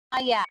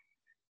Yeah.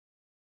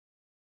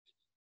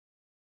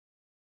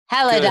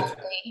 Hello, Good.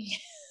 darling.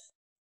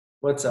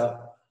 What's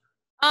up?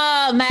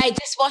 Oh, mate,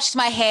 just washed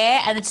my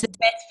hair, and it's the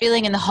best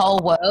feeling in the whole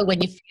world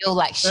when you feel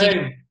like shit.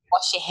 Hey.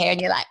 Wash your hair,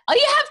 and you're like, oh,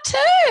 you have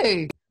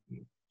two.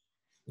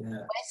 Yeah,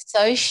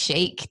 So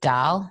chic,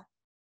 doll.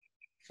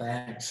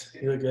 thanks.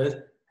 You look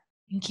good.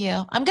 Thank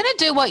you. I'm gonna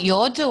do what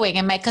you're doing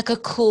and make like a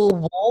cool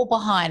wall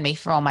behind me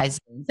for all my Z's.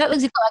 That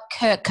looks like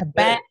Kurt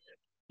Cobain. Hey.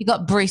 You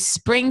got Bruce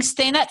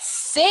Springsteen. That's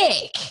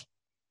sick.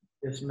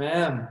 Yes,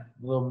 ma'am.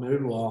 A little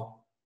mood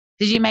wall.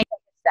 Did you make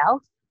it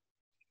yourself?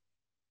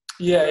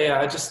 Yeah.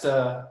 I just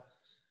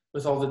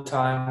with all the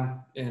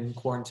time in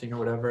quarantine or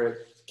whatever, it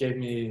gave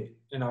me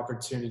an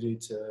opportunity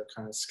to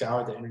kind of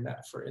scour the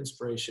internet for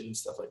inspiration and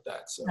stuff like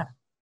that. So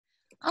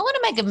I want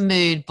to make a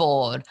mood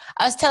board.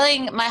 I was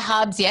telling my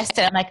hubs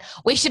yesterday, I'm like,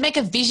 we should make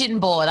a vision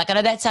board. Like, I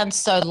know that sounds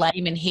so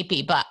lame and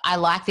hippie, but I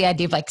like the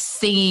idea of like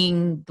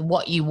seeing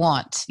what you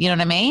want. You know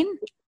what I mean?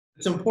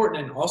 it's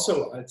important, and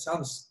also it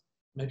sounds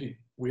maybe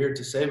weird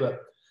to say, but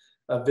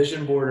a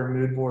vision board or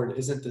mood board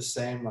isn't the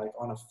same like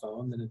on a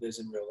phone than it is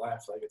in real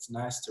life. Like it's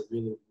nice to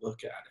really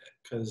look at it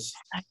because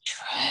That's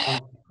on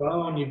true. the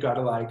phone, you've got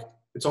to like,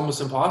 it's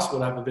almost impossible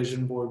to have a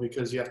vision board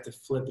because you have to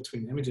flip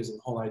between images, and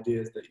the whole idea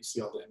is that you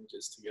see all the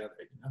images together,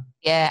 you know?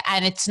 Yeah.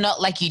 And it's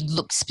not like you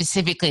look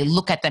specifically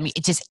look at them.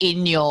 It's just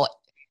in your,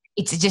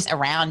 it's just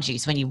around you.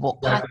 So when you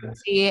walk past, Exactly. you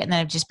see it and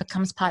then it just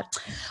becomes part.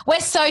 We're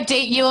so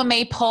deep, you and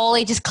me,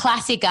 Paulie, just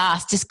classic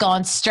us, just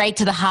gone straight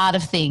to the heart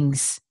of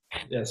things.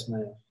 Yes,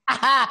 man.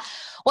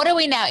 What are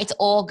we now? It's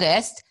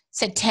August,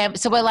 September.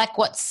 So we're like,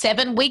 what,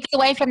 7 weeks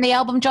away from the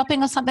album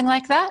dropping or something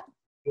like that?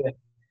 Yeah,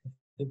 I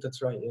think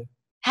that's right. Yeah.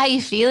 How are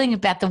you feeling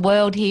about the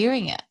world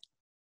hearing it?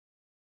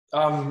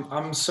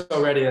 I'm so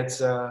ready.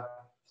 It's, well,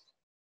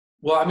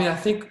 I mean, I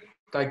think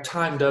like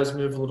time does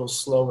move a little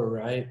slower,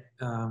 right?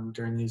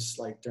 During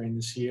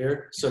this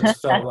year. So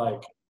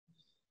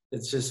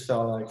it's just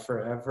felt like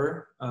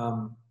forever.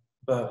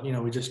 But you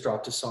know, we just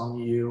dropped a song,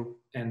 You,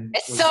 and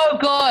It's was, so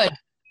good.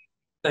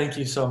 thank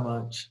you so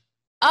much.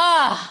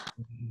 Ah,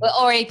 we're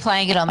already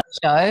playing it on the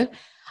show.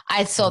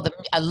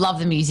 I love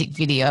the music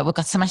video. We've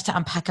got so much to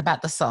unpack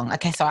about the song.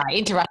 Okay, so I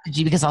interrupted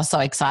you because I was so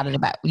excited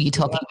about you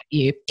talking about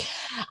you.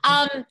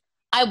 Um,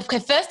 okay,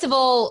 first of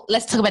all,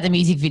 let's talk about the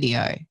music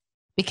video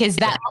because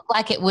that looked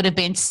like it would have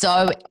been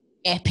so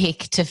epic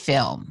to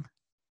film.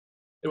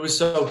 It was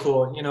so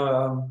cool. You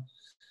know,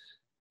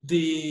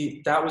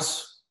 that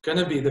was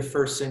gonna be the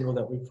first single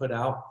that we put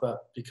out,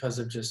 but because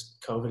of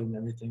just COVID and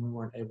everything, we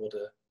weren't able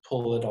to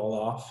pull it all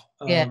off.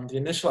 Yeah. The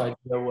initial idea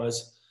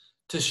was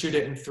to shoot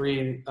it in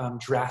three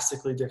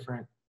drastically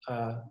different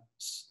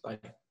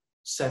like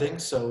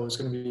settings. So it was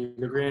going to be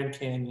the Grand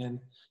Canyon.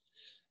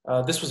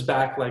 This was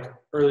back like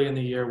early in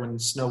the year when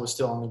snow was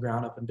still on the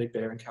ground up in Big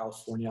Bear in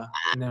California,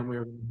 and then we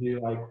were going to do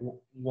like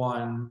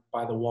one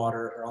by the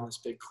water or on this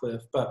big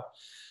cliff. But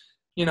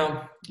you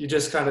know, you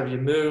just kind of you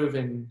move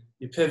and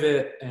you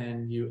pivot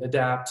and you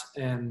adapt,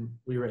 and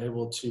we were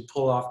able to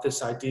pull off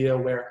this idea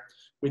where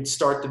we'd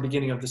start the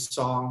beginning of the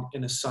song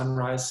in a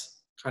sunrise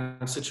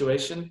kind of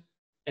situation,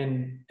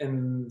 and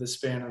in the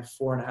span of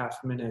 4.5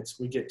 minutes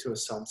we get to a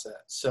sunset.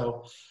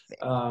 So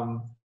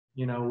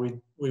you know,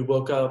 we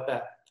woke up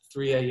at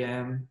 3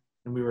 a.m.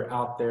 and we were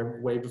out there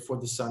way before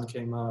the sun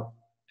came up,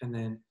 and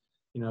then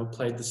you know,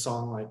 played the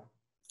song like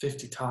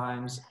 50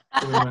 times.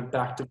 Then we went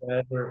back to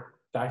bed. We're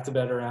back to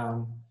bed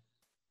around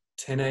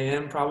 10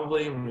 a.m.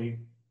 probably, and we,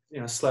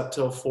 you know, slept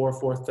till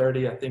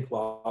 4:30. I think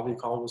lobby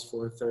call was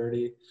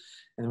 4:30,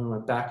 and then we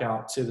went back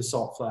out to the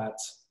Salt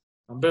Flats.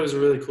 But it was a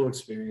really cool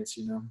experience,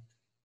 you know.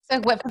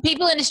 So for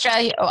people in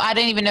Australia, oh, I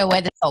don't even know where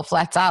the salt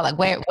flats are. Like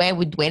where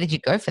did you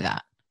go for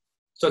that?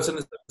 So it's in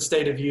the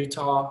state of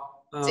Utah.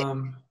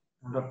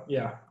 But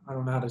yeah, I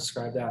don't know how to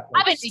describe that.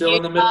 I've Like been to still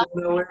in the Utah.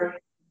 middle of nowhere.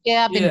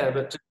 Yeah, I've been. Yeah,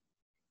 but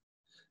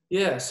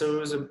yeah,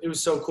 so it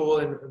was so cool,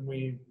 and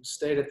we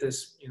stayed at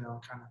this, you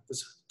know, kind of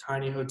this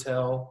tiny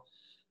hotel,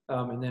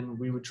 and then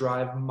we would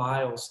drive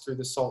miles through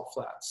the salt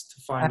flats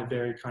to find a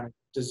very kind of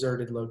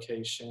deserted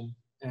location,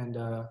 and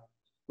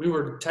we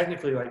were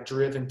technically like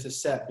driven to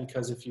set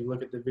because if you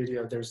look at the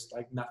video, there's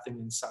like nothing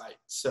in sight.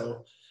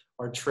 So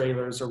our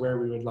trailers or where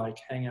we would like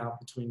hang out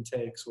between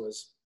takes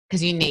was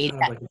Because you need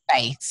kind of that like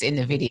space in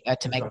the video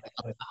to make it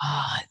look,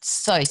 oh, it's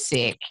so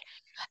sick.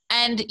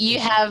 And you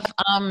have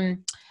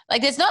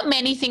like there's not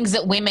many things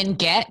that women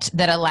get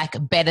that are like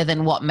better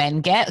than what men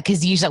get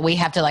because usually we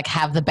have to like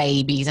have the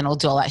babies and all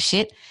do all that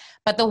shit.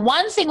 But the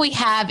one thing we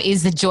have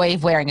is the joy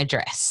of wearing a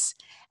dress.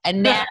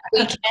 And now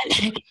we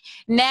can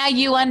now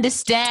you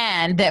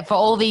understand that for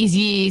all these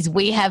years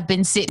we have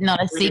been sitting on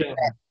a secret.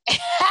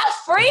 freedom. How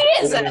free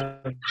is it?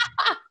 Freedom.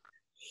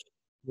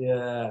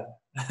 Yeah,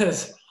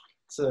 it's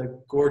a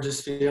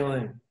gorgeous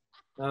feeling.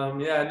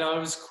 Yeah, no, it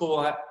was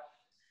cool. It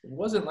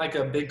wasn't like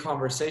a big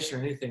conversation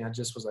or anything. I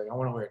just was like, I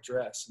want to wear a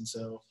dress. And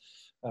so,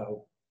 uh,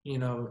 you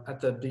know, at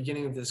the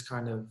beginning of this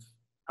kind of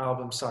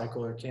album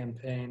cycle or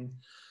campaign,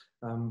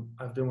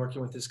 I've been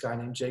working with this guy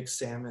named Jake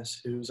Samus,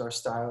 who's our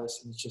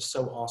stylist, and he's just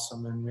so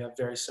awesome. And we have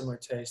very similar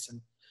tastes.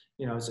 And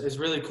you know, it's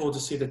really cool to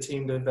see the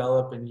team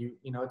develop, and you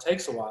know, it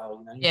takes a while,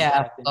 you know, you Yeah.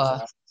 try things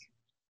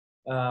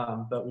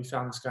out. But we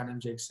found this guy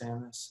named Jake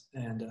Samus,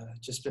 and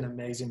just been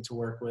amazing to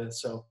work with.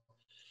 So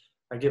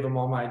I give him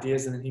all my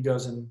ideas, and then he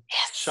goes and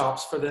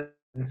shops for them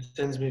and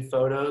sends me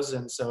photos.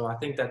 And so I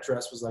think that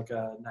dress was like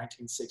a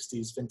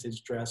 1960s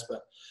vintage dress,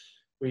 but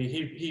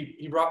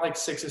he brought like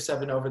 6 or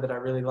 7 over that I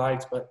really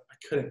liked, but I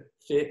couldn't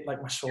fit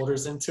like my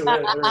shoulders into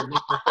it.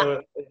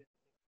 So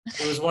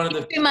it was one of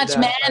the too much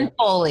man,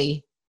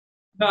 Paulie.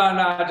 No,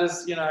 I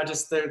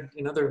just they're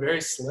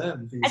very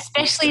slim.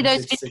 Especially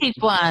those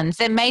vintage ones.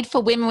 They're made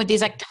for women with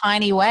these like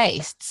tiny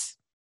waists.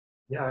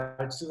 Yeah,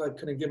 I just like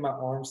couldn't get my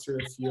arms through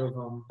a few of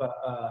them, but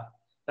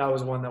that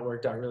was one that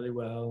worked out really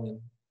well. And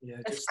yeah,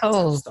 that's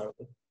cool.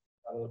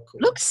 Cool.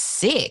 Looks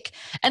sick.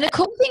 And the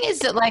cool thing is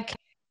that like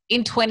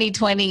in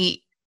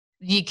 2020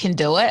 you can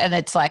do it, and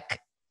it's like,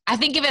 I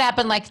think if it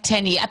happened like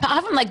 10 years,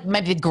 apart from like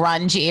maybe the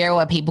grunge era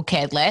where people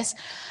cared less,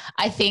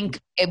 I think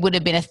it would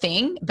have been a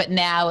thing. But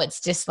now it's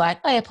just like,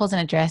 oh yeah, Paul's in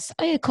a dress.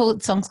 Oh yeah, cool,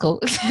 the song's cool.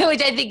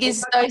 Which I think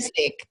is so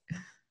sick.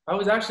 I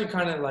was actually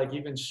kind of like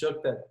even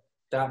shook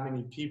that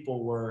many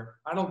people were,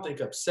 I don't think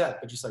upset,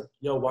 but just like,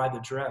 yo, why the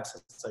dress?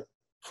 It's like,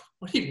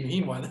 what do you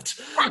mean why the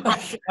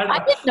dress? Like,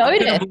 I didn't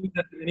notice. I didn't believe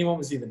that anyone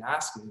was even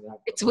asking me that.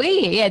 It's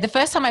weird. Yeah, the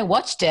first time I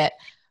watched it,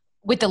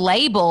 with the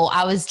label,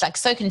 I was like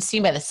so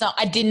consumed by the song,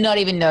 I did not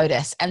even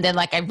notice. And then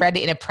like I read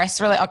it in a press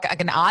release,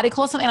 like an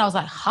article or something, and I was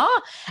like,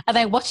 huh? And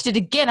then I watched it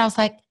again. I was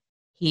like,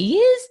 he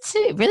is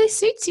too. It really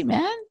suits you,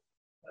 man.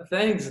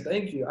 Thanks,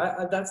 thank you.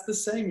 I that's the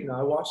same. You know,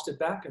 I watched it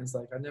back and it's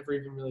like I never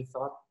even really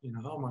thought, you know,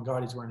 oh my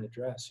God, he's wearing a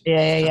dress. You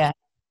know, yeah.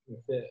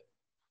 Fit.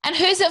 And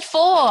who's it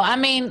for? I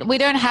mean, we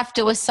don't have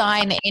to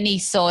assign any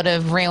sort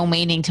of real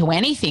meaning to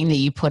anything that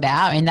you put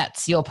out, and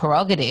that's your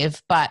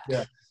prerogative. But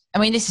yeah. I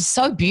mean, this is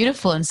so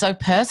beautiful and so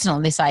personal,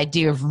 this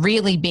idea of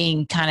really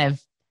being kind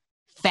of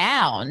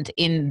found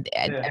in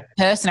a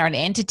person or an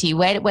entity.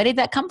 Where did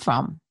that come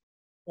from?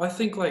 Well, I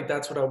think like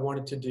that's what I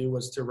wanted to do,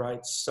 was to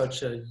write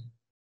such a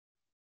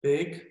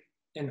big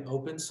and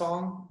open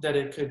song that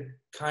it could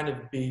kind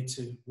of be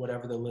to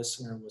whatever the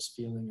listener was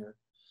feeling. Or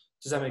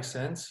does that make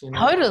sense? You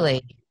know?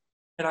 Totally.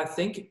 And I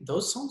think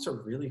those songs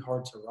are really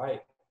hard to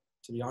write,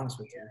 to be honest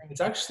with you.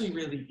 It's actually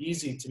really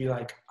easy to be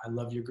like, I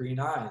love your green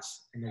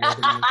eyes. And the way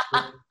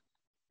that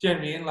do you know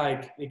what I mean?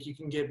 Like you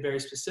can get very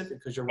specific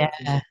because you're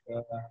working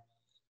with,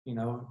 you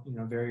know,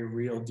 very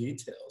real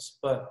details.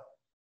 But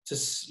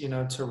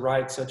to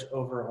write such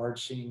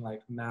overarching,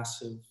 like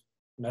massive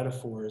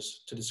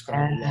metaphors to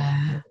describe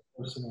a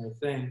person or a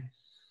thing,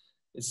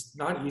 it's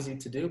not easy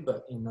to do.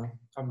 But you know,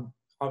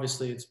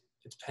 obviously it's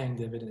paying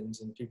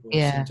dividends, and people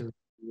seem to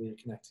really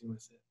connecting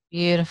with it.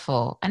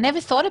 Beautiful. I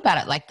never thought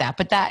about it like that,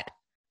 but that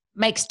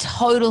makes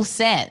total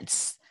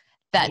sense.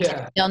 That to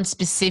be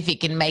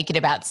non-specific and make it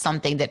about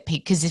something that,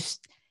 because if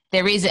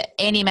there is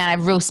any amount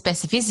of real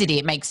specificity,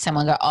 it makes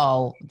someone go,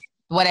 oh,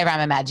 whatever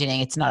I'm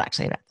imagining, it's not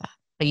actually about that.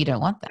 But you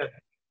don't want that.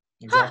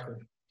 Exactly.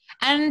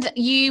 And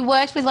you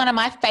worked with one of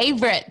my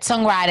favorite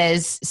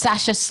songwriters,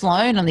 Sasha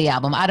Sloan, on the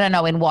album. I don't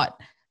know in what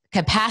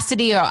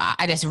capacity, or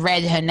I just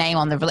read her name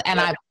on and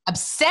I'm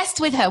obsessed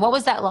with her. What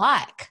was that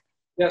like?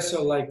 Yeah,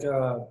 so like,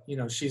 you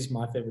know, she's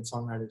my favorite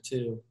songwriter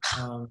too.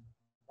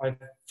 I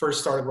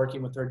first started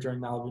working with her during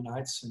Malibu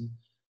Nights, and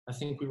I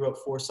think we wrote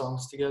 4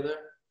 songs together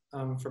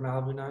for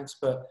Malibu Nights.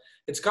 But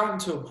it's gotten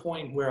to a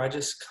point where I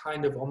just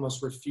kind of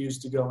almost refuse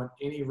to go in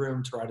any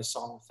room to write a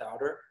song without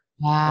her.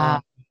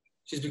 Wow.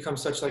 She's become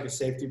such like a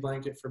safety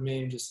blanket for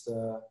me. Just,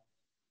 you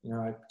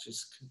know,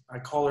 I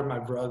call her my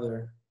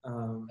brother.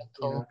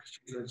 Cool.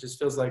 You know, it just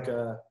feels like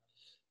a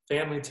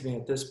family to me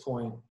at this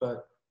point,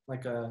 but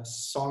like a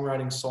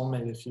songwriting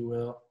soulmate, if you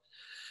will.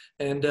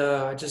 And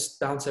I just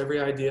bounce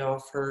every idea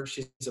off her.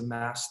 She's a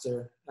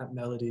master at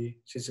melody.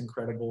 She's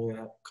incredible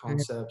at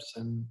concepts.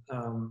 And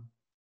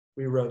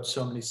we wrote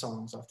so many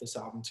songs off this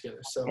album together.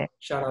 So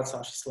shout out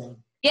Sasha Sloan.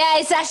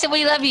 Yeah, Sasha,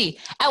 we love you.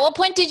 At what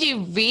point did you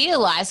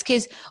realize,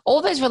 because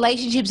all those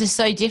relationships are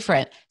so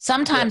different.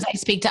 Sometimes I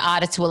speak to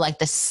artists who are like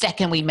the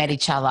second we met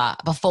each other,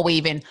 before we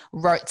even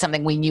wrote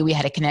something, we knew we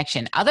had a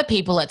connection. Other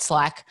people, it's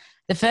like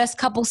the first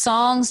couple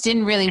songs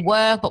didn't really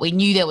work, but we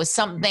knew there was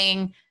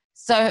something.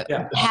 So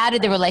how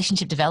did the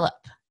relationship develop?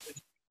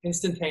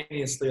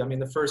 Instantaneously. I mean,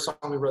 the first song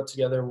we wrote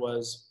together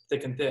was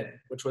Thick and Thin,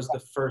 which was the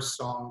first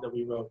song that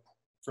we wrote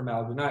for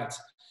Malibu Nights.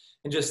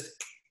 And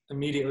just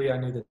immediately I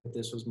knew that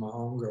this was my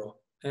homegirl.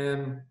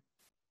 And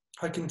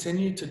I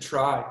continued to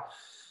try,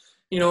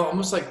 you know,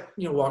 almost like,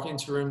 you know, walking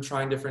into a room,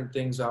 trying different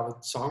things out with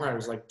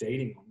songwriters, like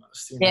dating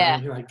almost, you know,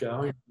 you're like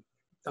going,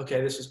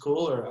 okay, this is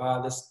cool.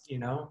 Or this, you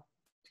know,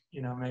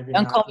 maybe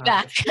don't call me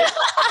back.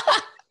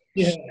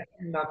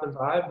 Not the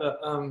vibe, but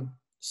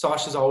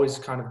Sasha's always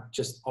kind of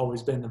just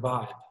always been the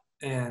vibe,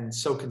 and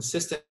so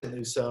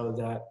consistently so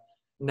that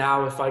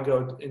now if I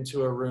go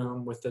into a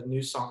room with a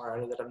new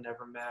songwriter that I've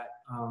never met,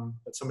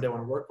 but somebody I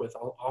want to work with,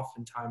 I'll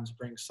oftentimes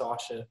bring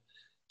Sasha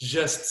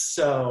just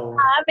so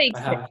I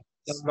have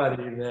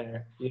somebody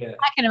there. Yeah,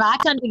 I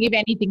can't think of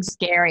anything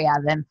scarier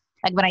than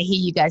like when I hear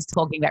you guys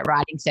talking about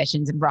writing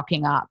sessions and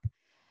rocking up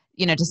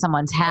to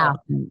someone's house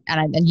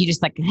and you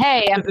just like,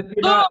 hey,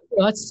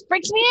 it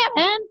freaks me out,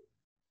 man.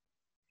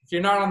 If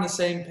you're not on the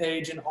same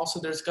page, and also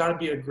there's got to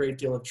be a great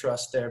deal of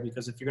trust there,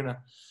 because if you're going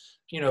to,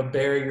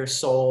 bare your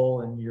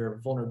soul and your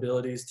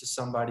vulnerabilities to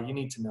somebody, you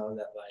need to know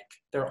that like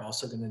they're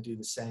also going to do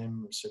the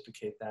same,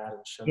 reciprocate that,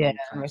 and show you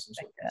kind of some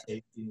sort of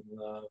safety and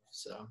love.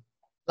 So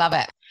love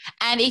it.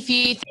 And if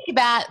you think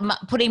about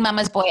putting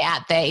Mama's Boy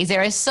out there, is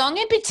there a song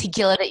in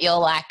particular that you're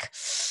like,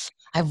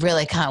 I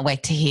really can't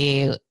wait to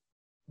hear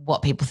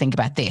what people think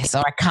about this,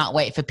 or I can't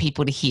wait for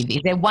people to hear this?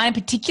 Is there one in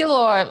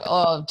particular,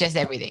 or just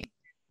everything?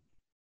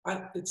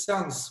 It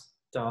sounds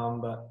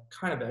dumb, but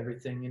kind of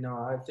everything.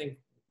 I think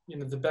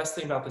the best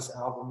thing about this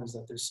album is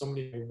that there's so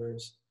many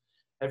flavors.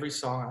 Every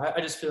song, I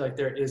just feel like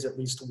there is at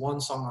least one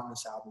song on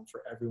this album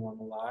for everyone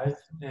alive,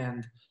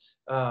 and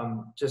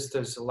just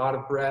there's a lot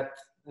of breadth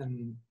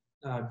and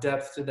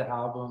depth to the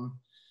album.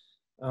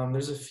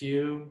 There's a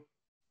few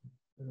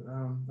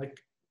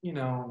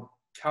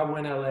Cowboy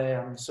in LA.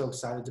 I'm so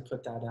excited to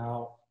put that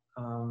out.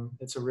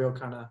 It's a real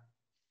kind of,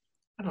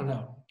 I don't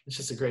know. It's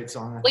just a great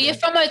song. Well, you're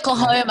from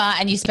Oklahoma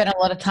and you spent a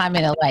lot of time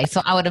in LA,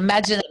 so I would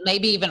imagine that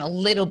maybe even a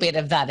little bit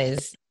of that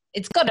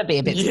it's got to be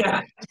a bit.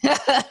 Yeah.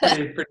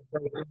 pretty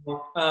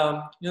cool.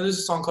 There's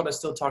a song called "I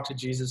Still Talk to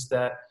Jesus"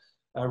 that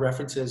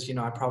references,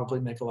 I probably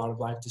make a lot of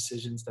life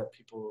decisions that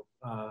people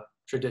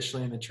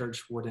traditionally in the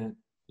church wouldn't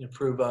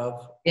approve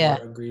of or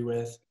agree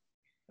with.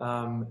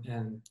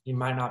 And you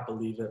might not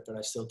believe it, but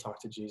I still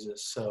talk to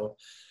Jesus. So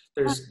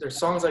there's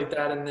songs like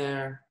that in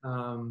there.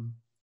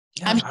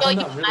 I'm sure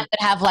you could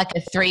have like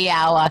a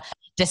 3-hour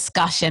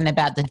discussion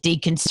about the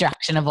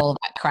deconstruction of all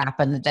that crap,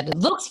 and that it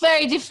looks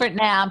very different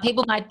now. And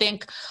people might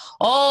think,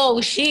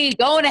 oh, she's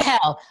going to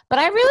hell. But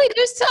I really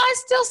do. I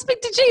still speak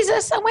to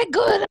Jesus and we're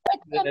good.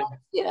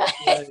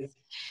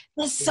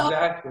 There's so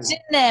much in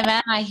there,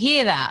 man. I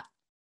hear that.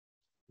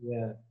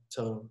 Yeah.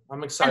 So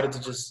I'm excited to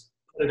just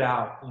put it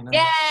out.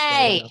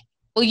 Yay!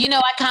 Well,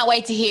 I can't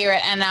wait to hear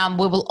it. And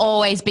we will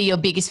always be your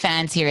biggest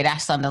fans here at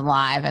Ash London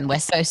Live. And we're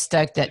so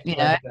stoked that,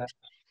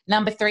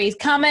 number 3 is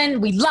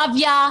coming. We love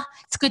ya.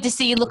 It's good to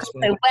see you looking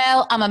so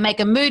well. I'm going to make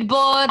a mood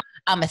board.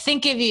 I'm going to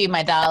think of you,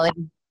 my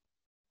darling.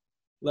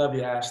 Love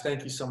you, Ash.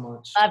 Thank you so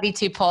much. Love you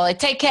too, Paulie.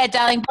 Take care,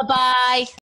 darling. Bye-bye.